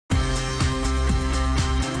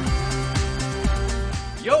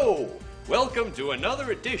Yo! Welcome to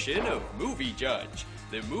another edition of Movie Judge,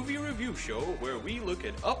 the movie review show where we look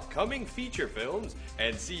at upcoming feature films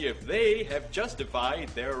and see if they have justified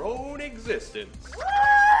their own existence.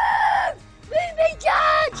 Movie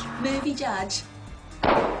Judge! Movie Judge.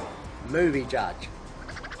 Movie Judge.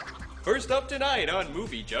 First up tonight on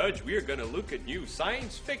Movie Judge, we're gonna look at new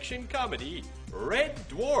science fiction comedy, Red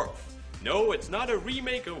Dwarf. No, it's not a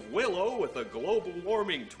remake of Willow with a global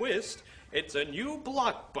warming twist. It's a new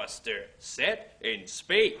blockbuster set in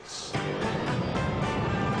space.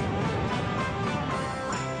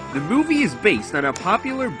 The movie is based on a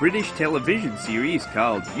popular British television series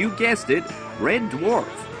called, you guessed it, Red Dwarf.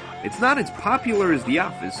 It's not as popular as The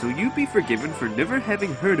Office, so you'd be forgiven for never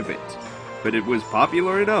having heard of it. But it was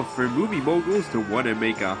popular enough for movie moguls to want to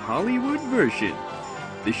make a Hollywood version.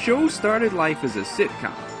 The show started life as a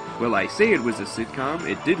sitcom. Well, I say it was a sitcom,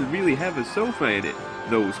 it didn't really have a sofa in it.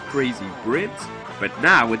 Those crazy Brits. But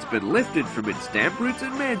now it's been lifted from its damp roots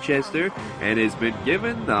in Manchester and has been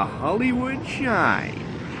given the Hollywood shine.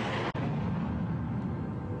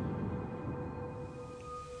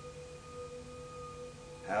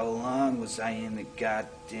 How long was I in the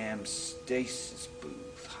goddamn stasis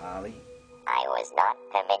booth, Holly? I was not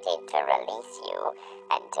permitted to release you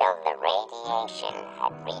until the radiation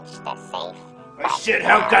had reached a safe... Oh shit,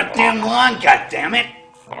 how goddamn long, goddammit?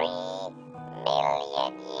 3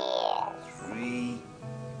 million years. 3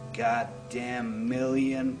 goddamn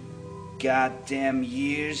million goddamn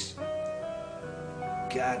years?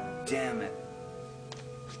 God damn it.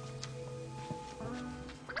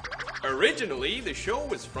 Originally, the show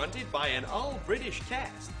was fronted by an all-British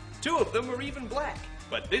cast. 2 of them were even black.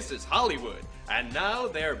 But this is Hollywood, and now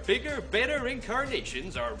their bigger, better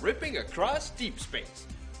incarnations are ripping across deep space.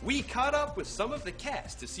 We caught up with some of the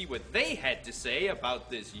cast to see what they had to say about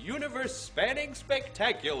this universe-spanning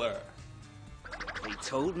spectacular. They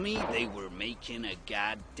told me they were making a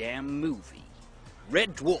goddamn movie.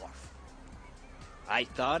 Red Dwarf. I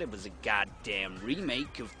thought it was a goddamn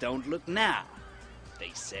remake of Don't Look Now. They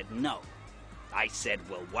said no. I said,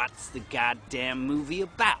 well, what's the goddamn movie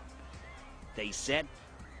about? They said,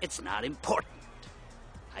 it's not important.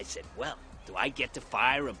 I said, well, do I get to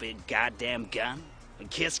fire a big goddamn gun and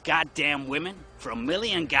kiss goddamn women for $1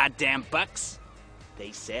 million goddamn bucks?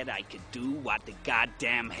 They said I could do what the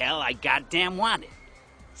goddamn hell I goddamn wanted.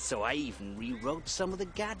 So I even rewrote some of the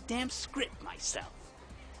goddamn script myself.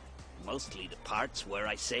 Mostly the parts where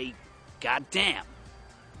I say, goddamn.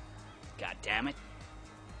 Goddamn it.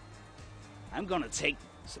 I'm gonna take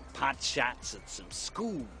some pot shots at some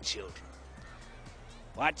school children.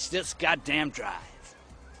 Watch this goddamn drive.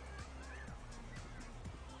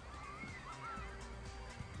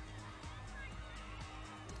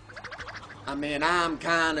 I mean, I'm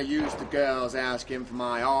kinda used to girls asking for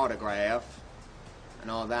my autograph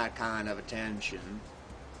and all that kind of attention.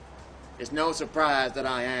 It's no surprise that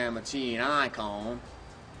I am a teen icon.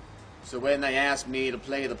 So when they asked me to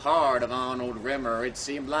play the part of Arnold Rimmer, it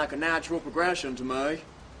seemed like a natural progression to me.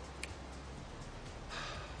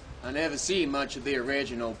 I never seen much of the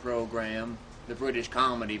original program, the British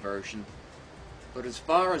comedy version. But as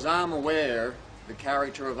far as I'm aware, the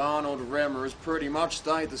character of Arnold Rimmer has pretty much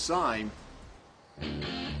stayed the same.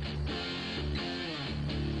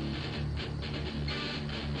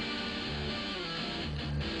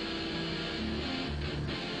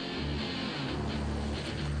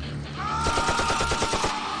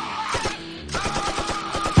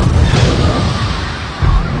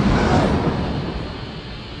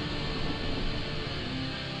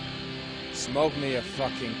 Smoke me a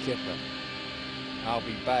fucking kipper. I'll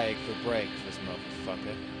be back for breakfast,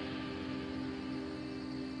 motherfucker.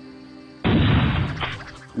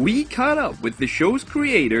 We caught up with the show's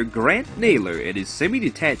creator, Grant Naylor, at his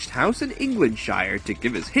semi-detached house in Englandshire to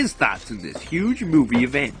give us his thoughts on this huge movie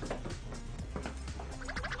event.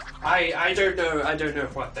 I don't know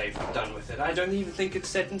what they've done with it. I don't even think it's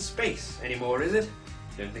set in space anymore, is it?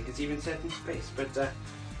 I don't think it's even set in space, but,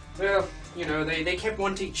 well, you know, they kept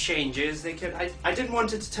wanting changes. I didn't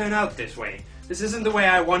want it to turn out this way. This isn't the way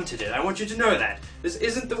I wanted it. I want you to know that. This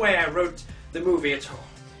isn't the way I wrote the movie at all.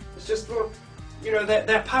 It's just, well, you know,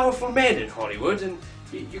 they're powerful men in Hollywood, and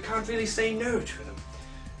you can't really say no to them.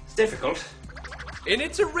 It's difficult. In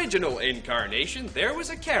its original incarnation, there was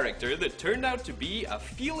a character that turned out to be a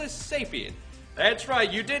felis sapien. That's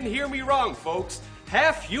right, you didn't hear me wrong, folks.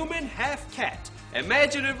 Half human, half cat.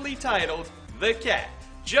 Imaginatively titled, The Cat.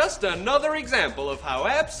 Just another example of how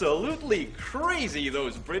absolutely crazy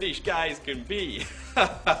those British guys can be.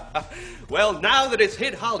 Well, now that it's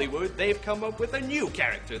hit Hollywood, they've come up with a new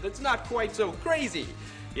character that's not quite so crazy.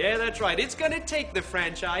 Yeah, that's right. It's gonna take the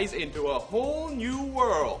franchise into a whole new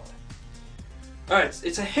world. Oh,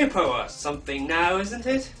 it's a hippo or something now, isn't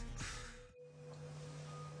it?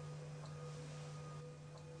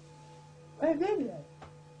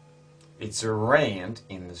 It's a rant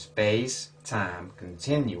in the space-time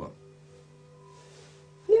continuum.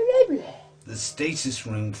 The stasis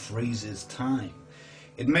room freezes time.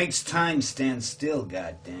 It makes time stand still,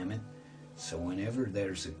 goddammit. So whenever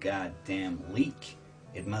there's a goddamn leak,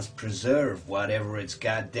 it must preserve whatever it's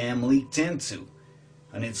goddamn leaked into.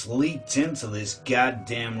 And it's leaked into this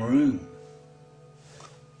goddamn room.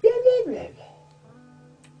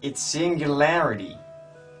 It's singularity,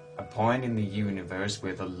 a point in the universe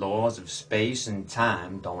where the laws of space and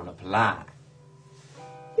time don't apply.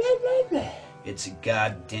 It's a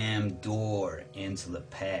goddamn door into the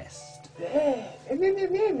past.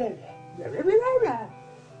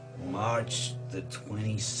 March the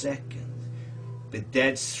 22nd. But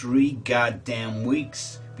that's 3 goddamn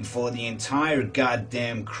weeks before the entire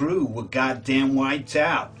goddamn crew were goddamn wiped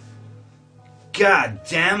out. God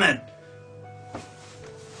damn it!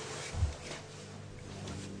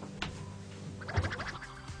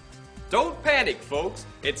 Don't panic, folks.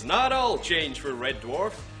 It's not all change for Red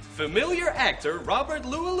Dwarf. Familiar actor Robert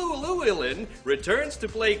Llewellyn returns to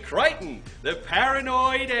play Crichton, the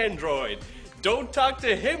paranoid android. Don't talk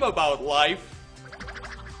to him about life.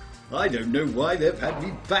 I don't know why they've had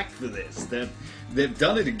me back for this. They've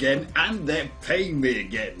done it again, and they're paying me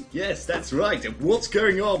again. Yes, that's right. What's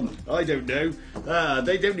going on? I don't know.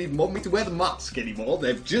 They don't even want me to wear the mask anymore.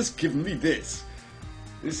 They've just given me this.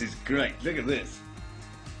 This is great. Look at this.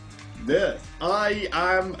 Yes, I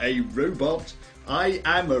am a robot. I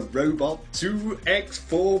am a robot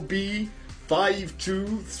 2X4B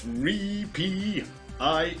 523P.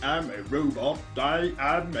 I am a robot. I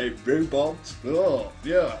am a robot. Oh,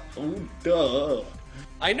 yeah. Oh, duh.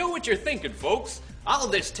 I know what you're thinking, folks. All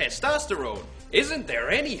this testosterone. Isn't there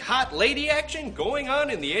any hot lady action going on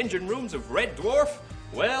in the engine rooms of Red Dwarf?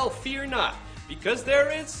 Well, fear not, because there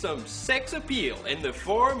is some sex appeal in the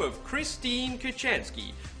form of Christine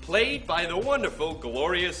Kachansky, played by the wonderful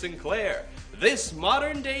Gloria Sinclair. This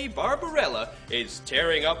modern-day Barbarella is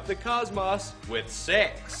tearing up the cosmos with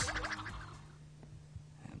sex.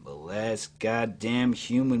 And the last goddamn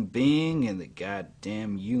human being in the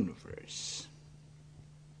goddamn universe.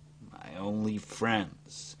 My only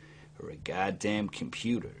friends are a goddamn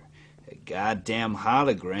computer, a goddamn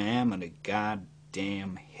hologram, and a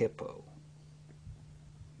goddamn hippo.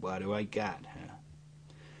 What do I got, huh?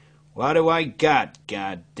 What do I got,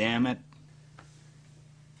 goddammit?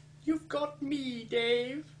 You've got me,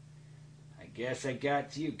 Dave. I guess I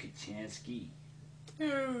got you, Kachansky.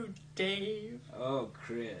 Oh, Dave. Oh,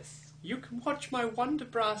 Chris. You can watch my Wonder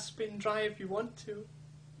Bra spin dry if you want to.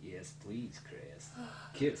 Yes, please, Chris.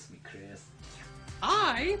 Kiss me, Chris.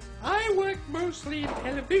 I work mostly in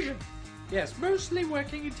television. Yes, mostly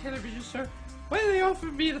working in television, so when they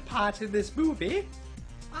offered me the part in this movie,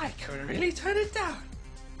 I couldn't really turn it down.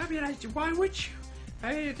 I mean, why would you?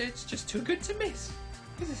 It's just too good to miss.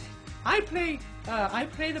 I play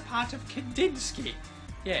the part of Kandinsky.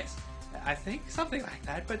 Yes, I think something like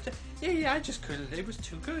that. But yeah, I just couldn't. It was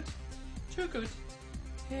too good, too good.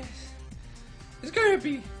 Yes, it's going to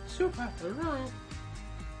be super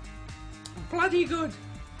bloody good.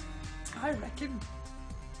 I reckon.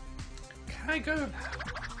 Can I go now?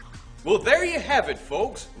 Well, there you have it,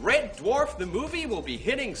 folks. Red Dwarf the movie will be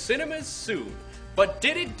hitting cinemas soon. But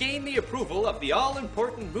did it gain the approval of the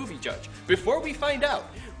all-important movie judge? Before we find out,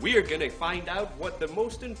 we are going to find out what the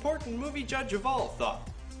most important movie judge of all thought.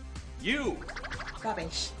 You.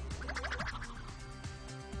 Rubbish.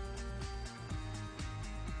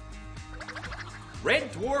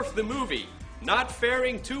 Red Dwarf the movie, not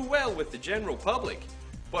faring too well with the general public.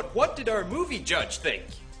 But what did our movie judge think?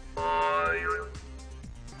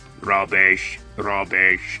 Rubbish,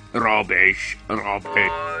 rubbish, rubbish,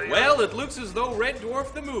 rubbish. Well, it looks as though Red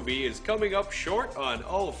Dwarf the movie is coming up short on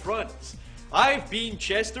all fronts. I've been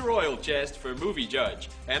Chester Oilchest for Movie Judge,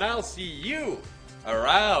 and I'll see you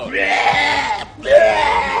around.